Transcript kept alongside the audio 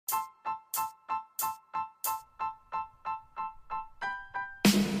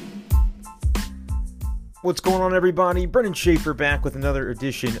What's going on, everybody? Brendan Schaefer back with another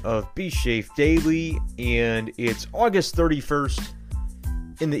edition of Be Schaefer Daily, and it's August 31st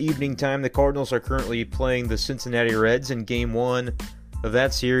in the evening time. The Cardinals are currently playing the Cincinnati Reds in Game 1 of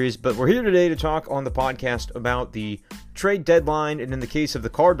that series, but we're here today to talk on the podcast about the trade deadline, and in the case of the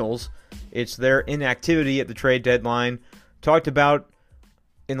Cardinals, it's their inactivity at the trade deadline. Talked about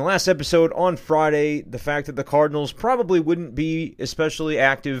in the last episode on Friday the fact that the Cardinals probably wouldn't be especially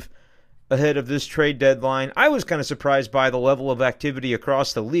active ahead of this trade deadline. I was kind of surprised by the level of activity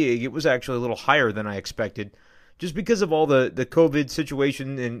across the league. It was actually a little higher than I expected, just because of all the COVID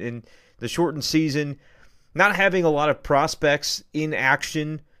situation and the shortened season. Not having a lot of prospects in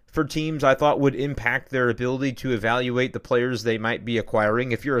action for teams I thought would impact their ability to evaluate the players they might be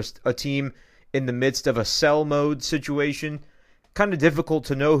acquiring. If you're a team in the midst of a sell mode situation, kind of difficult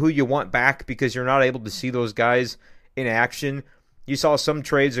to know who you want back because you're not able to see those guys in action. You saw some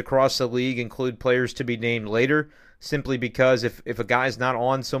trades across the league include players to be named later, simply because if a guy's not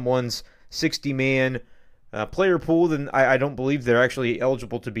on someone's 60-man player pool, then I don't believe they're actually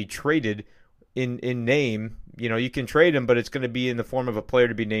eligible to be traded in name. You know, you can trade him, but it's going to be in the form of a player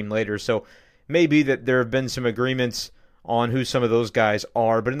to be named later. So maybe that there have been some agreements on who some of those guys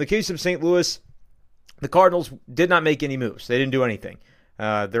are. But in the case of St. Louis, the Cardinals did not make any moves. They didn't do anything.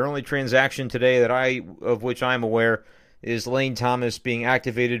 Their only transaction today of which I'm aware is Lane Thomas being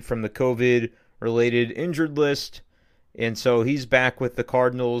activated from the COVID-related injured list. And so he's back with the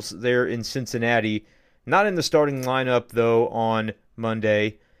Cardinals there in Cincinnati. Not in the starting lineup, though, on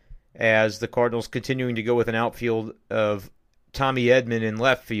Monday, as the Cardinals continuing to go with an outfield of Tommy Edman in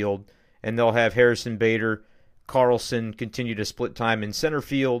left field, and they'll have Harrison Bader, Carlson continue to split time in center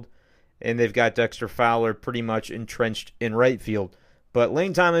field, and they've got Dexter Fowler pretty much entrenched in right field. But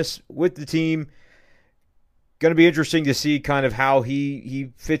Lane Thomas with the team. Going to be interesting to see kind of how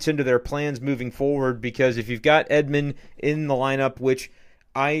he fits into their plans moving forward, because if you've got Edman in the lineup, which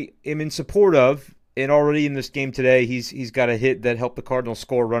I am in support of, and already in this game today, he's got a hit that helped the Cardinals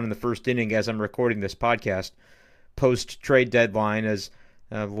score a run in the first inning as I'm recording this podcast post-trade deadline, as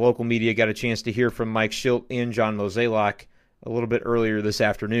the local media got a chance to hear from Mike Shildt and John Mozeliak a little bit earlier this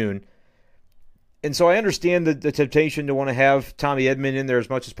afternoon. And so I understand the temptation to want to have Tommy Edman in there as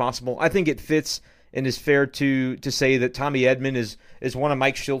much as possible. I think it fits and is fair to say that Tommy Edman is one of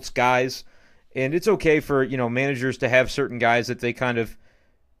Mike Shildt's guys, and it's okay for managers to have certain guys that they kind of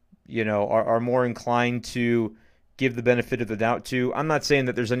are more inclined to give the benefit of the doubt to. I'm not saying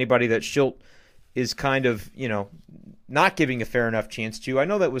that there's anybody that Shildt is kind of not giving a fair enough chance to. I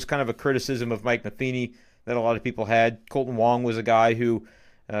know that was kind of a criticism of Mike Matheny that a lot of people had. Colton Wong was a guy who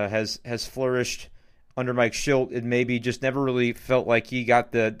has flourished under Mike Shildt, and maybe just never really felt like he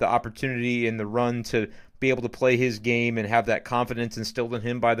got the opportunity and the run to be able to play his game and have that confidence instilled in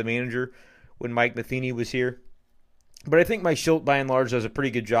him by the manager when Mike Matheny was here. But I think Mike Shildt, by and large, does a pretty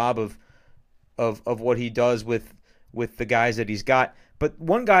good job of what he does with the guys that he's got. But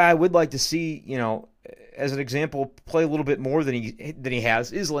one guy I would like to see, as an example, play a little bit more than he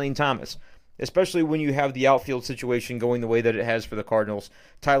has is Lane Thomas, especially when you have the outfield situation going the way that it has for the Cardinals.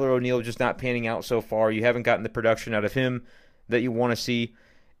 Tyler O'Neill just not panning out so far. You haven't gotten the production out of him that you want to see.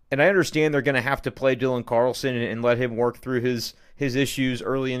 And I understand they're going to have to play Dylan Carlson and let him work through his issues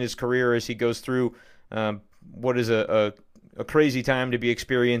early in his career as he goes through what is a crazy time to be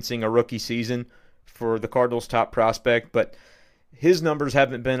experiencing a rookie season for the Cardinals' top prospect. But his numbers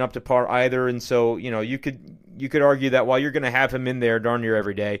haven't been up to par either. And so, you could argue that while you're going to have him in there darn near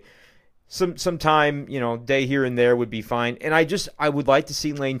every day, some time, day here and there would be fine. And I would like to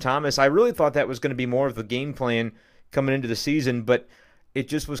see Lane Thomas. I really thought that was going to be more of the game plan coming into the season, but it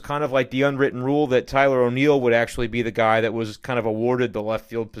just was kind of like the unwritten rule that Tyler O'Neill would actually be the guy that was kind of awarded the left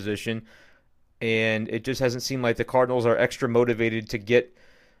field position. And it just hasn't seemed like the Cardinals are extra motivated to get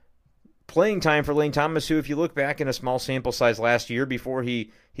playing time for Lane Thomas, who, if you look back in a small sample size last year before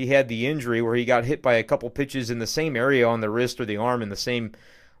he had the injury where he got hit by a couple pitches in the same area on the wrist or the arm in the same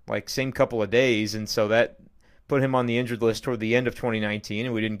couple of days, and so that put him on the injured list toward the end of 2019,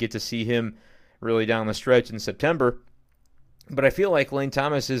 and we didn't get to see him really down the stretch in September. But I feel like Lane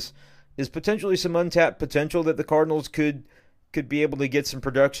Thomas is potentially some untapped potential that the Cardinals could be able to get some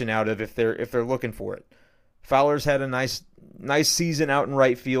production out of if they're looking for it. Fowler's had a nice season out in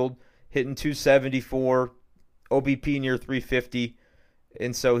right field, hitting .274, OBP near .350,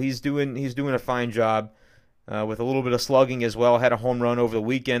 and so he's doing a fine job. With a little bit of slugging as well. Had a home run over the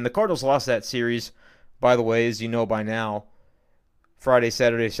weekend. The Cardinals lost that series, by the way, as you know by now, Friday,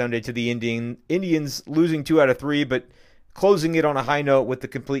 Saturday, Sunday to the Indians, losing 2 out of 3, but closing it on a high note with the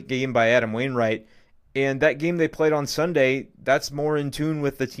complete game by Adam Wainwright. And that game they played on Sunday, that's more in tune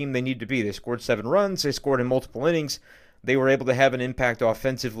with the team they need to be. They scored 7 runs. They scored in multiple innings. They were able to have an impact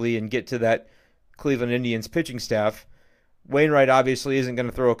offensively and get to that Cleveland Indians pitching staff. Wainwright obviously isn't going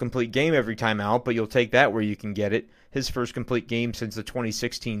to throw a complete game every time out, but you'll take that where you can get it. His first complete game since the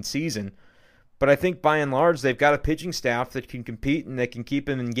 2016 season. But I think by and large, they've got a pitching staff that can compete and that can keep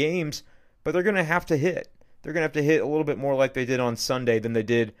them in games, but they're going to have to hit. They're going to have to hit a little bit more like they did on Sunday than they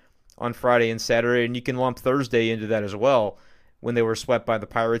did on Friday and Saturday, and you can lump Thursday into that as well when they were swept by the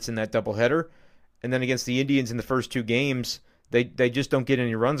Pirates in that doubleheader. And then against the Indians in the first 2 games, they just don't get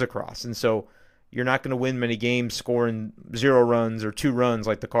any runs across. And so you're not going to win many games scoring 0 runs or 2 runs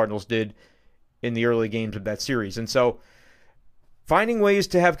like the Cardinals did in the early games of that series. And so finding ways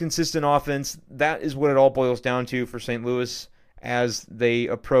to have consistent offense, that is what it all boils down to for St. Louis as they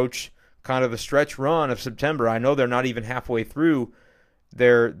approach kind of the stretch run of September. I know they're not even halfway through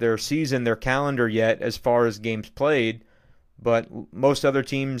their season, their calendar yet as far as games played, but most other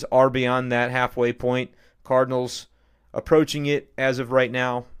teams are beyond that halfway point. Cardinals approaching it as of right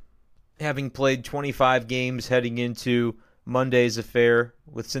now, having played 25 games heading into Monday's affair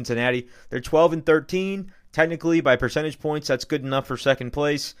with Cincinnati. They're 12-13. Technically, by percentage points, that's good enough for second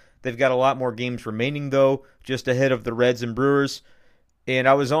place. They've got a lot more games remaining, though, just ahead of the Reds and Brewers. And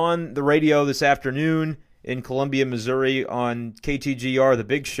I was on the radio this afternoon in Columbia, Missouri on KTGR, The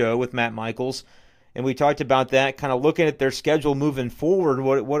Big Show, with Matt Michaels. And we talked about that, kind of looking at their schedule moving forward.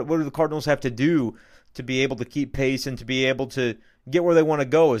 What do the Cardinals have to do to be able to keep pace and to be able to get where they want to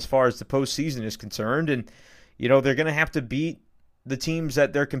go as far as the postseason is concerned? And, you know, they're going to have to beat the teams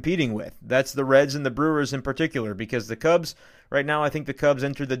that they're competing with. That's the Reds and the Brewers in particular, because the Cubs, right now I think the Cubs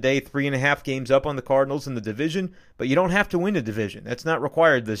entered the day 3.5 games up on the Cardinals in the division, but you don't have to win a division. That's not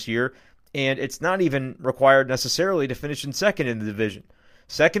required this year, and it's not even required necessarily to finish in second in the division.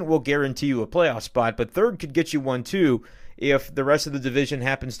 Second will guarantee you a playoff spot, but third could get you one too if the rest of the division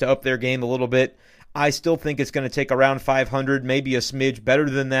happens to up their game a little bit. I still think it's going to take around 500, maybe a smidge better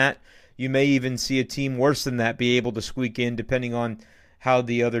than that. You may even see a team worse than that be able to squeak in depending on how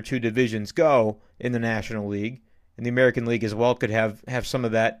the other 2 divisions go in the National League. And the American League as well could have some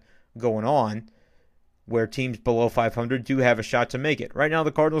of that going on, where teams below 500 do have a shot to make it. Right now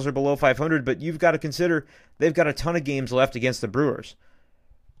the Cardinals are below 500, but you've got to consider they've got a ton of games left against the Brewers.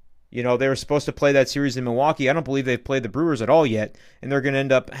 You know, they were supposed to play that series in Milwaukee. I don't believe they've played the Brewers at all yet, and they're going to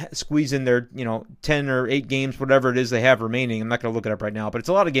end up squeezing their, 10 or 8 games, whatever it is they have remaining. I'm not going to look it up right now, but it's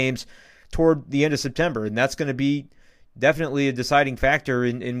a lot of games toward the end of September, and that's going to be definitely a deciding factor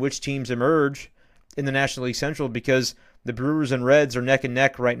in which teams emerge in the National League Central, because the Brewers and Reds are neck and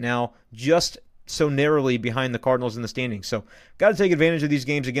neck right now, just so narrowly behind the Cardinals in the standings. So got to take advantage of these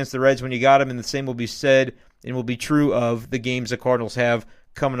games against the Reds when you got them, and the same will be said and will be true of the games the Cardinals have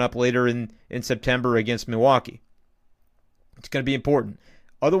coming up later in September against Milwaukee. It's going to be important.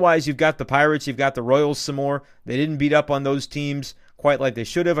 Otherwise, you've got the Pirates, you've got the Royals some more. They didn't beat up on those teams quite like they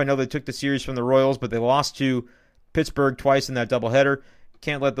should have. I know they took the series from the Royals, but they lost to Pittsburgh twice in that doubleheader.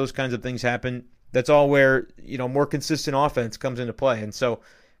 Can't let those kinds of things happen. That's all where, more consistent offense comes into play. And so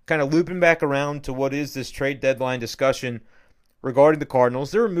kind of looping back around to what is this trade deadline discussion regarding the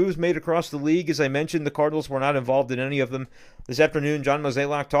Cardinals. There were moves made across the league. As I mentioned, the Cardinals were not involved in any of them. This afternoon, John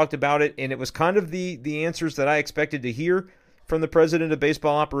Mozeliak talked about it, and it was kind of the answers that I expected to hear from the president of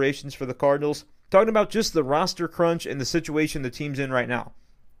baseball operations for the Cardinals, talking about just the roster crunch and the situation the team's in right now.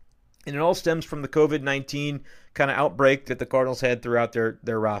 And it all stems from the COVID-19 kind of outbreak that the Cardinals had throughout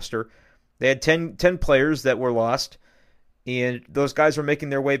their roster. They had 10 players that were lost, and those guys are making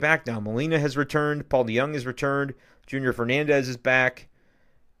their way back now. Molina has returned. Paul DeJong has returned. Junior Fernandez is back.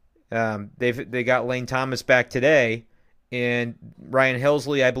 They got Lane Thomas back today, and Ryan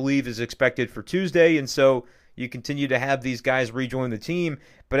Helsley, I believe, is expected for Tuesday, and so you continue to have these guys rejoin the team.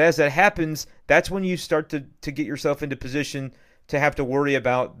 But as that happens, that's when you start to get yourself into position to have to worry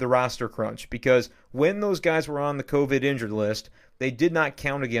about the roster crunch, because when those guys were on the COVID injured list, they did not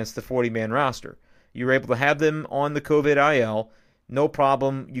count against the 40-man roster. You were able to have them on the COVID IL, no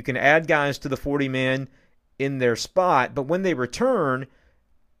problem. You can add guys to the 40-man in their spot, but when they return,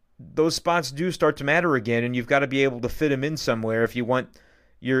 those spots do start to matter again, and you've got to be able to fit them in somewhere if you want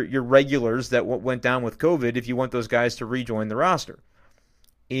your regulars that went down with COVID, if you want those guys to rejoin the roster.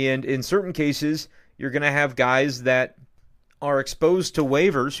 And in certain cases, you're going to have guys that are exposed to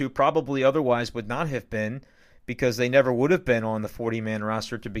waivers who probably otherwise would not have been, because they never would have been on the 40-man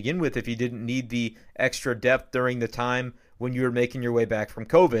roster to begin with if you didn't need the extra depth during the time when you were making your way back from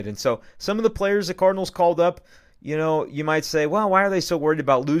COVID. And so some of the players the Cardinals called up, you might say, well, why are they so worried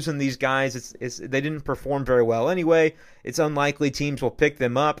about losing these guys? They didn't perform very well anyway. It's unlikely teams will pick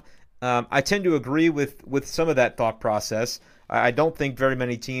them up. I tend to agree with some of that thought process. I don't think very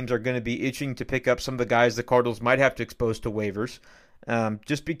many teams are going to be itching to pick up some of the guys the Cardinals might have to expose to waivers,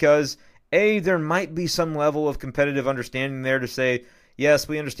 just because, A, there might be some level of competitive understanding there to say, yes,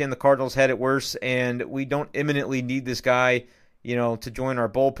 we understand the Cardinals had it worse, and we don't imminently need this guy, to join our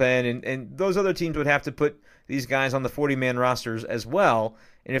bullpen, and those other teams would have to put these guys on the 40-man rosters as well.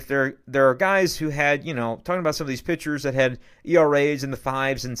 And if there are guys who had, talking about some of these pitchers that had ERAs in the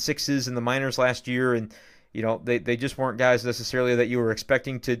 5s and 6s in the minors last year, and, they just weren't guys necessarily that you were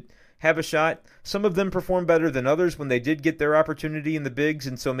expecting to have a shot. Some of them performed better than others when they did get their opportunity in the bigs,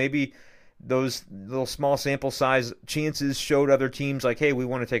 and so maybe those little small sample size chances showed other teams like, hey, we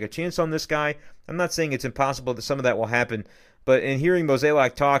want to take a chance on this guy. I'm not saying it's impossible that some of that will happen, but in hearing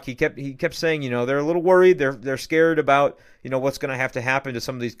Mozeliak talk, he kept saying, they're a little worried, they're scared about, what's going to happen to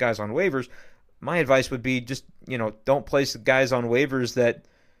some of these guys on waivers. My advice would be just, don't place guys on waivers that,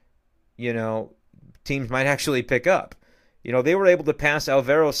 teams might actually pick up. They were able to pass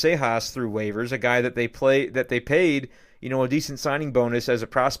Alvaro Sejas through waivers, a guy that they paid, a decent signing bonus as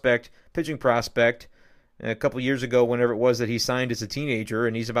a pitching prospect, a couple years ago, whenever it was that he signed as a teenager,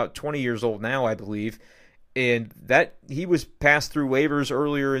 and he's about 20 years old now, I believe. And that he was passed through waivers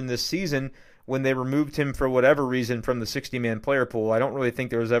earlier in this season when they removed him for whatever reason from the 60-man player pool. I don't really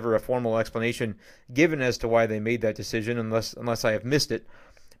think there was ever a formal explanation given as to why they made that decision, unless I have missed it.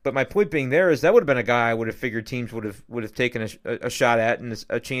 But my point being there is that would have been a guy I would have figured teams would have taken a shot at and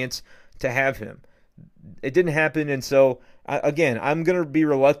a chance to have him. It didn't happen, and so, again, I'm going to be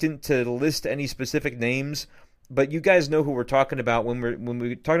reluctant to list any specific names, but you guys know who we're talking about when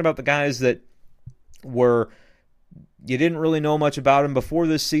we're talking about the guys that you didn't really know much about him before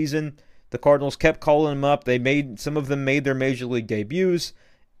this season. The Cardinals kept calling him up. Some of them made their major league debuts,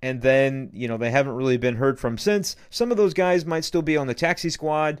 and then, they haven't really been heard from since. Some of those guys might still be on the taxi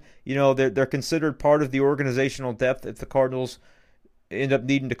squad. They're considered part of the organizational depth if the Cardinals end up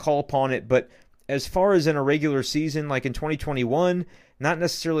needing to call upon it. But as far as in a regular season, like in 2021, not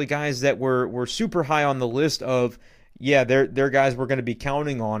necessarily guys that were super high on the list of, yeah, they're guys we're going to be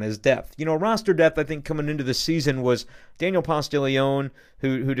counting on as depth. Roster depth, I think, coming into the season was Daniel Posteleone,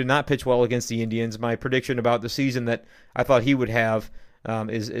 who did not pitch well against the Indians. My prediction about the season that I thought he would have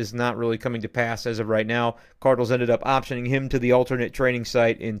is not really coming to pass as of right now. Cardinals ended up optioning him to the alternate training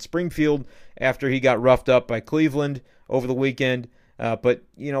site in Springfield after he got roughed up by Cleveland over the weekend. But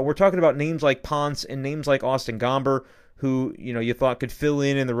we're talking about names like Ponce and names like Austin Gomber, who you thought could fill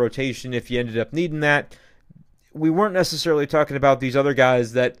in the rotation if you ended up needing that. We weren't necessarily talking about these other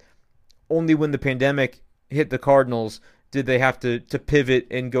guys that only when the pandemic hit the Cardinals did they have to pivot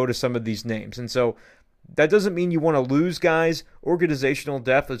and go to some of these names. And so that doesn't mean you want to lose guys. Organizational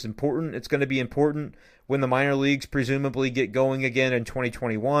depth is important. It's going to be important when the minor leagues presumably get going again in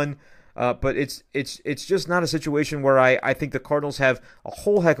 2021. But it's just not a situation where I think the Cardinals have a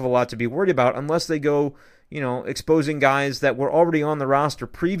whole heck of a lot to be worried about unless they go, exposing guys that were already on the roster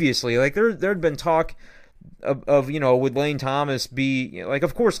previously. Like there had been talk of would Lane Thomas be, like,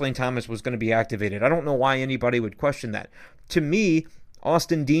 of course Lane Thomas was going to be activated. I don't know why anybody would question that. To me,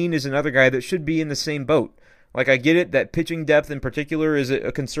 Austin Dean is another guy that should be in the same boat. Like, I get it that pitching depth in particular is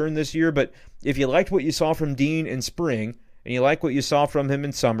a concern this year, but if you liked what you saw from Dean in spring, and you like what you saw from him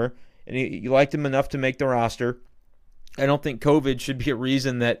in summer, and you liked him enough to make the roster, I don't think COVID should be a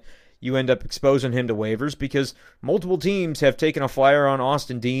reason that you end up exposing him to waivers, because multiple teams have taken a flyer on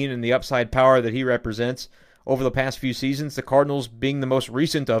Austin Dean and the upside power that he represents over the past few seasons, the Cardinals being the most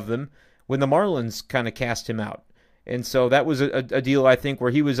recent of them, when the Marlins kind of cast him out. And so that was a deal, I think,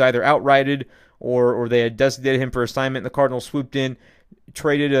 where he was either outrighted or they had designated him for assignment, and the Cardinals swooped in,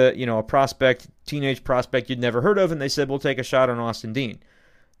 traded a prospect, teenage prospect you'd never heard of, and they said, we'll take a shot on Austin Dean.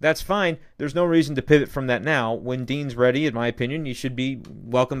 That's fine. There's no reason to pivot from that now. When Dean's ready, in my opinion, he should be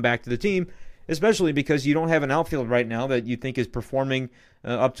welcomed back to the team, especially because you don't have an outfield right now that you think is performing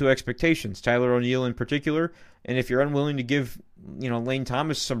up to expectations, Tyler O'Neill in particular. And if you're unwilling to give Lane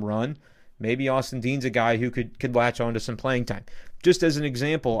Thomas some run, maybe Austin Dean's a guy who could latch on to some playing time. Just as an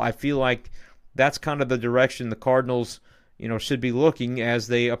example, I feel like that's kind of the direction the Cardinals should be looking as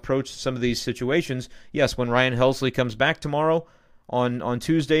they approach some of these situations. Yes, when Ryan Helsley comes back tomorrow, on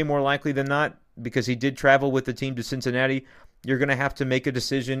Tuesday, more likely than not, because he did travel with the team to Cincinnati, you're going to have to make a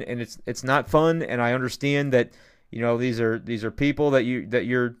decision, and it's not fun. And I understand that these are people that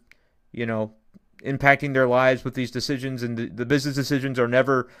you're impacting their lives with these decisions, and the business decisions are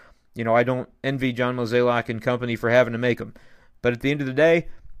never. I don't envy John Mozeliak and company for having to make them, but at the end of the day,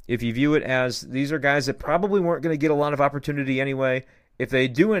 if you view it as these are guys that probably weren't going to get a lot of opportunity anyway, if they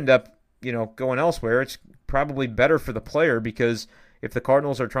do end up going elsewhere, it's probably better for the player, because if the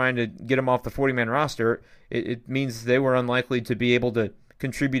Cardinals are trying to get him off the 40-man roster, it means they were unlikely to be able to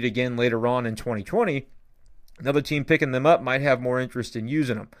contribute again later on in 2020. Another team picking them up might have more interest in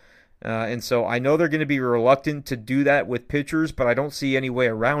using them. And so I know they're going to be reluctant to do that with pitchers, but I don't see any way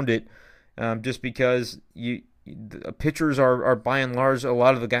around it, just because pitchers are by and large a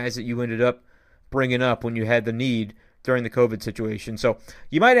lot of the guys that you ended up bringing up when you had the need during the COVID situation. So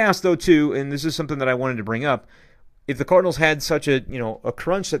you might ask, though, too, and this is something that I wanted to bring up, if the Cardinals had such a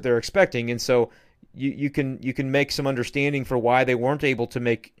crunch that they're expecting, and so you can make some understanding for why they weren't able to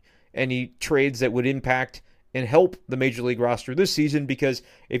make any trades that would impact and help the Major League roster this season, because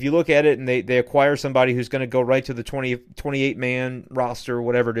if you look at it and they acquire somebody who's going to go right to the 28-man roster, or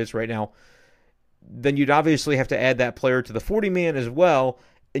whatever it is right now, then you'd obviously have to add that player to the 40-man as well,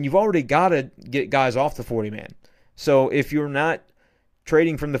 and you've already got to get guys off the 40-man. So if you're not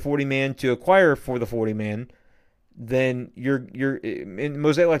trading from the 40-man to acquire for the 40-man, then you're and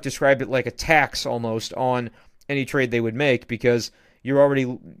Mozeliak described it like a tax almost on any trade they would make, because you're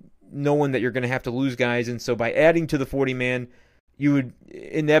already knowing that you're going to have to lose guys, and so by adding to the 40-man, you would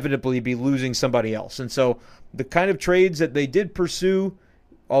inevitably be losing somebody else. And so the kind of trades that they did pursue,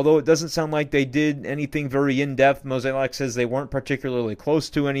 although it doesn't sound like they did anything very in-depth, Mozeliak says they weren't particularly close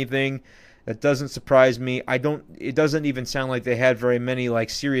to anything. That doesn't surprise me. It doesn't even sound like they had very many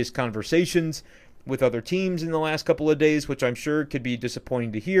serious conversations with other teams in the last couple of days, which I'm sure could be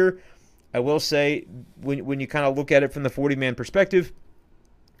disappointing to hear. I will say, when you kind of look at it from the 40-man perspective,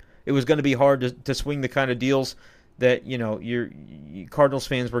 it was going to be hard to swing the kind of deals that your Cardinals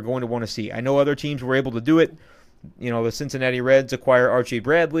fans were going to want to see. I know other teams were able to do it. The Cincinnati Reds acquire Archie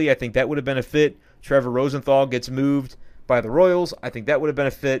Bradley. I think that would have been a fit. Trevor Rosenthal gets moved by the Royals. I think that would have been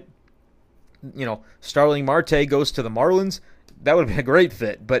a fit. Starling Marte goes to the Marlins. That would have been a great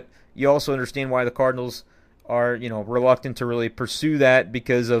fit. But you also understand why the Cardinals are reluctant to really pursue that,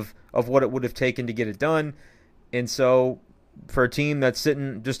 because of what it would have taken to get it done. And so for a team that's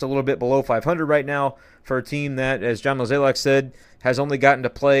sitting just a little bit below 500 right now, for a team that, as John Mozeliak said, has only gotten to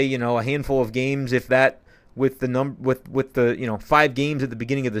play a handful of games, if that, with the 5 games at the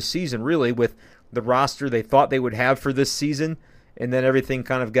beginning of the season, really, with the roster they thought they would have for this season, and then everything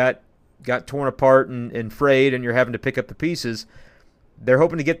kind of got torn apart and frayed, and you're having to pick up the pieces. They're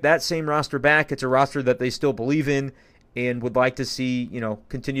hoping to get that same roster back. It's a roster that they still believe in and would like to see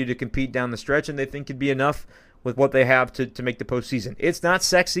continue to compete down the stretch, and they think it'd be enough with what they have to make the postseason. It's not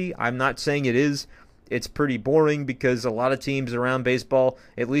sexy. I'm not saying it is. It's pretty boring, because a lot of teams around baseball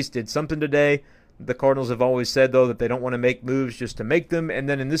at least did something today. The Cardinals have always said, though, that they don't want to make moves just to make them. And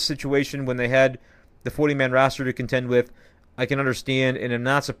then in this situation, when they had the 40-man roster to contend with, I can understand and am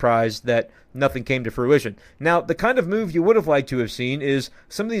not surprised that nothing came to fruition. Now, the kind of move you would have liked to have seen is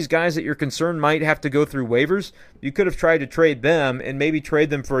some of these guys that you're concerned might have to go through waivers. You could have tried to trade them and maybe trade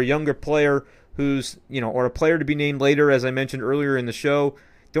them for a younger player who's, or a player to be named later, as I mentioned earlier in the show.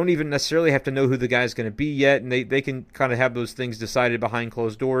 Don't even necessarily have to know who the guy's going to be yet, and they can kind of have those things decided behind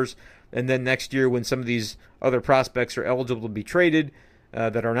closed doors. And then next year, when some of these other prospects are eligible to be traded,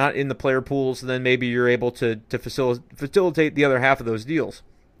 that are not in the player pools, then maybe you're able to facilitate the other half of those deals.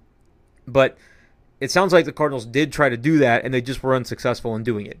 But it sounds like the Cardinals did try to do that, and they just were unsuccessful in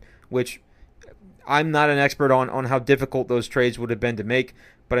doing it, which I'm not an expert on how difficult those trades would have been to make.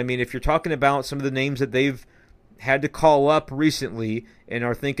 But, I mean, if you're talking about some of the names that they've had to call up recently and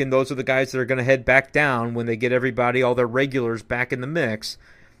are thinking those are the guys that are going to head back down when they get everybody, all their regulars, back in the mix,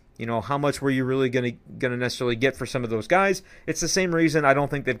 how much were you really going to necessarily get for some of those guys? It's the same reason I don't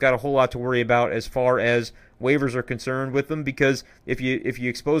think they've got a whole lot to worry about as far as waivers are concerned with them, because if you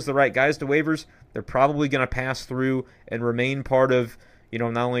expose the right guys to waivers, they're probably going to pass through and remain part of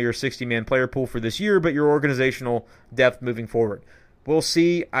not only your 60-man player pool for this year, but your organizational depth moving forward. We'll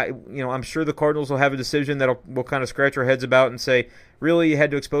see. I'm sure the Cardinals will have a decision that we'll kind of scratch our heads about and say, really, you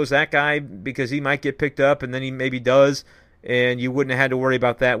had to expose that guy because he might get picked up, and then he maybe does. And you wouldn't have had to worry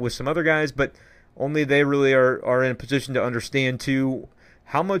about that with some other guys, but only they really are in a position to understand, too,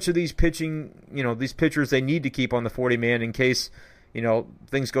 how much of these these pitchers they need to keep on the 40-man in case,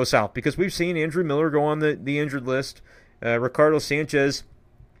 things go south. Because we've seen Andrew Miller go on the injured list. Ricardo Sanchez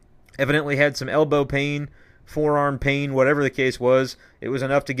evidently had some elbow pain, forearm pain, whatever the case was. It was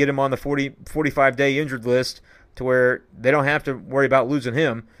enough to get him on the 45-day injured list to where they don't have to worry about losing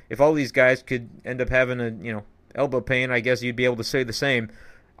him. If all these guys could end up having elbow pain, I guess you'd be able to say the same.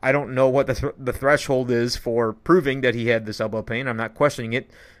 I don't know what the threshold is for proving that he had this elbow pain. I'm not questioning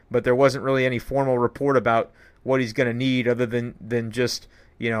it, but there wasn't really any formal report about what he's going to need other than just,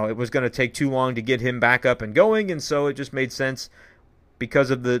 it was going to take too long to get him back up and going, and so it just made sense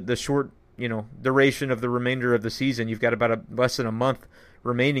because of the short duration of the remainder of the season. You've got about less than a month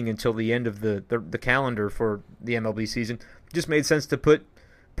remaining until the end of the calendar for the MLB season. Just made sense to put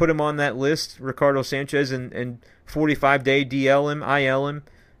him on that list, Ricardo Sanchez, and 45-day DL him, IL him,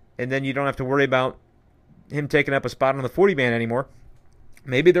 and then you don't have to worry about him taking up a spot on the 40-man anymore.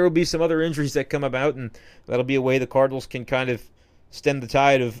 Maybe there will be some other injuries that come about, and that'll be a way the Cardinals can kind of stem the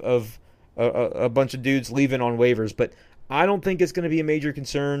tide of a bunch of dudes leaving on waivers. But I don't think it's going to be a major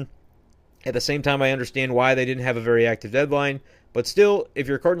concern. At the same time, I understand why they didn't have a very active deadline. But still, if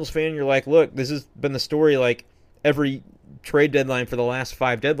you're a Cardinals fan, you're like, look, this has been the story like every trade deadline for the last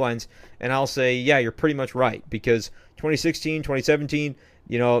 5 deadlines. And I'll say, yeah, you're pretty much right. Because 2016, 2017,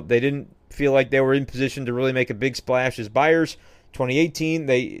 they didn't feel like they were in position to really make a big splash as buyers. 2018,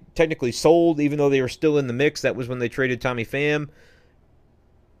 they technically sold, even though they were still in the mix. That was when they traded Tommy Pham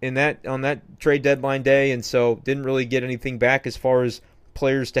on that trade deadline day, and so didn't really get anything back as far as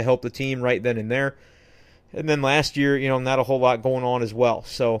players to help the team right then and there. And then last year, not a whole lot going on as well.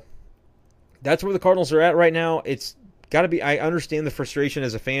 So that's where the Cardinals are at right now. It's got to be. I understand the frustration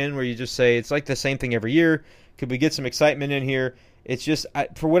as a fan, where you just say it's like the same thing every year. Could we get some excitement in here? It's just,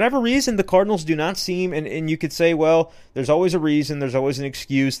 for whatever reason, the Cardinals do not seem, and you could say, well, there's always a reason, there's always an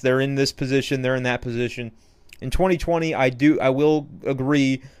excuse. They're in this position, they're in that position. In 2020, I will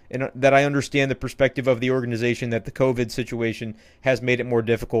agree that I understand the perspective of the organization that the COVID situation has made it more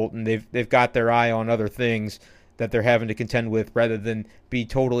difficult, and they've got their eye on other things that they're having to contend with, rather than be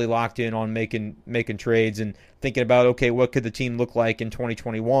totally locked in on making trades and thinking about, okay, what could the team look like in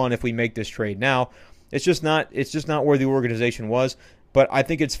 2021 if we make this trade now? It's just not where the organization was. But I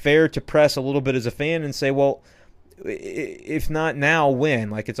think it's fair to press a little bit as a fan and say, well, if not now, when?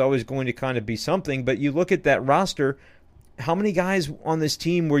 Like, it's always going to kind of be something. But you look at that roster, how many guys on this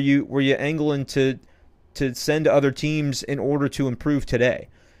team were you angling to send to other teams in order to improve today?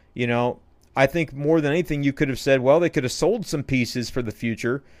 I think more than anything you could have said, well, they could have sold some pieces for the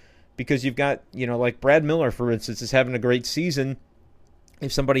future, because you've got, like Brad Miller, for instance, is having a great season.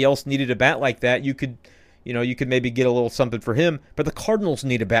 If somebody else needed a bat like that, you could maybe get a little something for him. But the Cardinals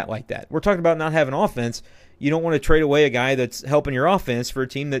need a bat like that. We're talking about not having offense. You don't want to trade away a guy that's helping your offense for a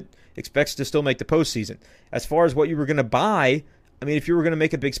team that expects to still make the postseason. As far as what you were going to buy, I mean, if you were going to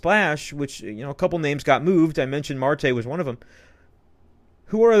make a big splash, which, a couple names got moved. I mentioned Marte was one of them.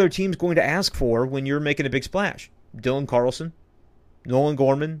 Who are other teams going to ask for when you're making a big splash? Dylan Carlson, Nolan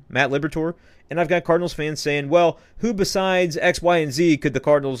Gorman, Matt Liberatore. And I've got Cardinals fans saying, well, who besides X, Y, and Z could the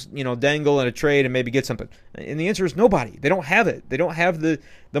Cardinals, dangle in a trade and maybe get something? And the answer is nobody. They don't have it. They don't have the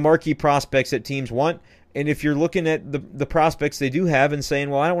marquee prospects that teams want. And if you're looking at the prospects they do have and saying,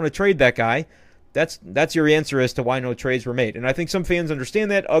 well, I don't want to trade that guy, that's your answer as to why no trades were made. And I think some fans understand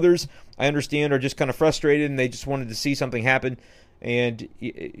that. Others, I understand, are just kind of frustrated, and they just wanted to see something happen. And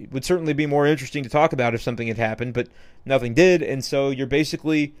it would certainly be more interesting to talk about if something had happened, but nothing did. And so you're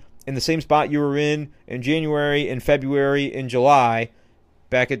basically in the same spot you were in January, in February, in July,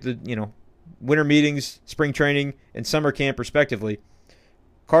 back at the winter meetings, spring training, and summer camp respectively.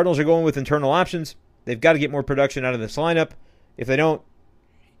 Cardinals are going with internal options. They've got to get more production out of this lineup. If they don't,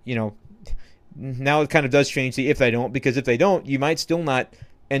 now it kind of does change the if they don't, because if they don't, you might still not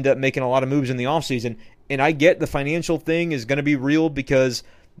end up making a lot of moves in the offseason. And I get the financial thing is going to be real, because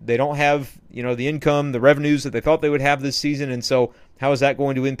they don't have, the income, the revenues that they thought they would have this season. And so how is that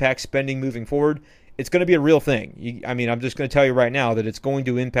going to impact spending moving forward? It's going to be a real thing. I'm just going to tell you right now that it's going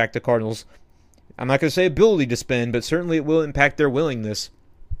to impact the Cardinals. I'm not going to say ability to spend, but certainly it will impact their willingness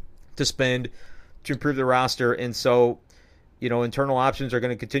to spend to improve the roster. And so, internal options are going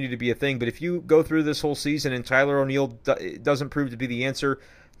to continue to be a thing. But if you go through this whole season and Tyler O'Neill doesn't prove to be the answer,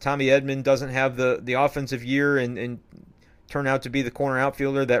 Tommy Edman doesn't have the offensive year and turn out to be the corner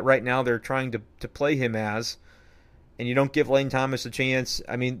outfielder that right now they're trying to play him as, and you don't give Lane Thomas a chance.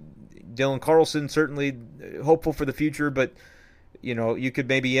 I mean, Dylan Carlson, certainly hopeful for the future, but you could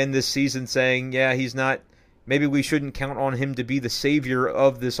maybe end this season saying, yeah, he's not, maybe we shouldn't count on him to be the savior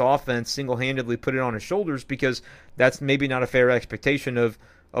of this offense, single-handedly put it on his shoulders, because that's maybe not a fair expectation of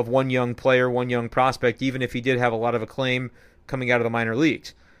one young player, one young prospect, even if he did have a lot of acclaim coming out of the minor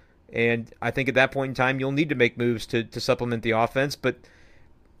leagues. And I think at that point in time, you'll need to make moves to supplement the offense. But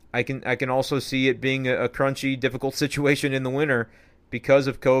I can also see it being a crunchy, difficult situation in the winter because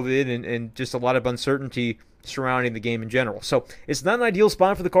of COVID and just a lot of uncertainty surrounding the game in general. So it's not an ideal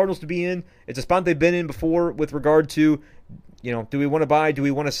spot for the Cardinals to be in. It's a spot they've been in before with regard to, do we want to buy? Do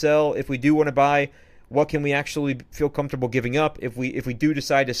we want to sell? If we do want to buy, what can we actually feel comfortable giving up? If we do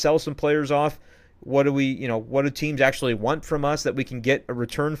decide to sell some players off, what do teams actually want from us that we can get a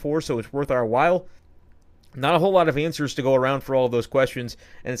return for so it's worth our while? Not a whole lot of answers to go around for all of those questions,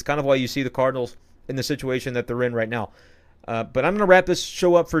 and it's kind of why you see the Cardinals in the situation that they're in right now. But I'm going to wrap this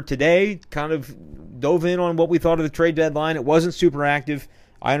show up for today. Kind of dove in on what we thought of the trade deadline. It wasn't super active.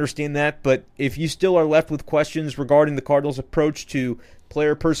 I understand that. But if you still are left with questions regarding the Cardinals' approach to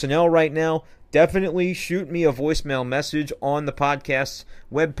player personnel right now, definitely shoot me a voicemail message on the podcast's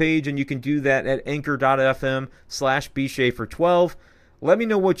webpage, and you can do that at anchor.fm/bschaefer12. Let me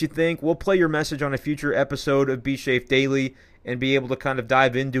know what you think. We'll play your message on a future episode of B Shafe Daily and be able to kind of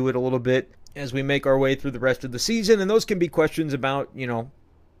dive into it a little bit as we make our way through the rest of the season. And those can be questions about,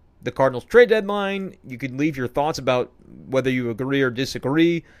 the Cardinals trade deadline. You can leave your thoughts about whether you agree or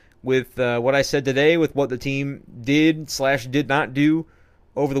disagree with what I said today, with what the team did/did not do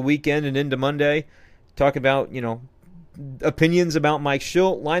over the weekend and into Monday. Talk about, opinions about Mike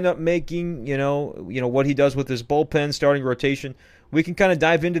Shildt, lineup making, what he does with his bullpen, starting rotation. We can kind of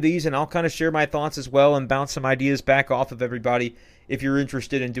dive into these, and I'll kind of share my thoughts as well and bounce some ideas back off of everybody if you're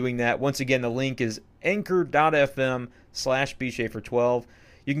interested in doing that. Once again, the link is anchor.fm/bschaefer12.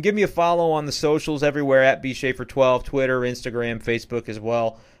 You can give me a follow on the socials everywhere at bschaefer12, Twitter, Instagram, Facebook as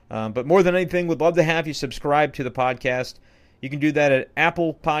well. But more than anything, would love to have you subscribe to the podcast. You can do that at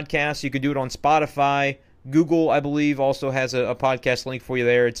Apple Podcasts. You can do it on Spotify. Google, I believe, also has a podcast link for you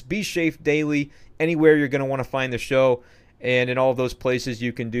there. It's B Shafe Daily. Anywhere you're going to want to find the show, and in all of those places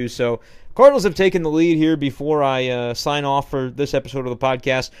you can do so. Cardinals have taken the lead here before I sign off for this episode of the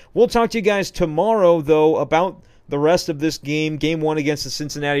podcast. We'll talk to you guys tomorrow, though, about the rest of this game, Game 1 against the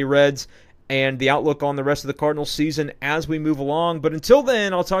Cincinnati Reds, and the outlook on the rest of the Cardinals season as we move along. But until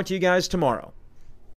then, I'll talk to you guys tomorrow.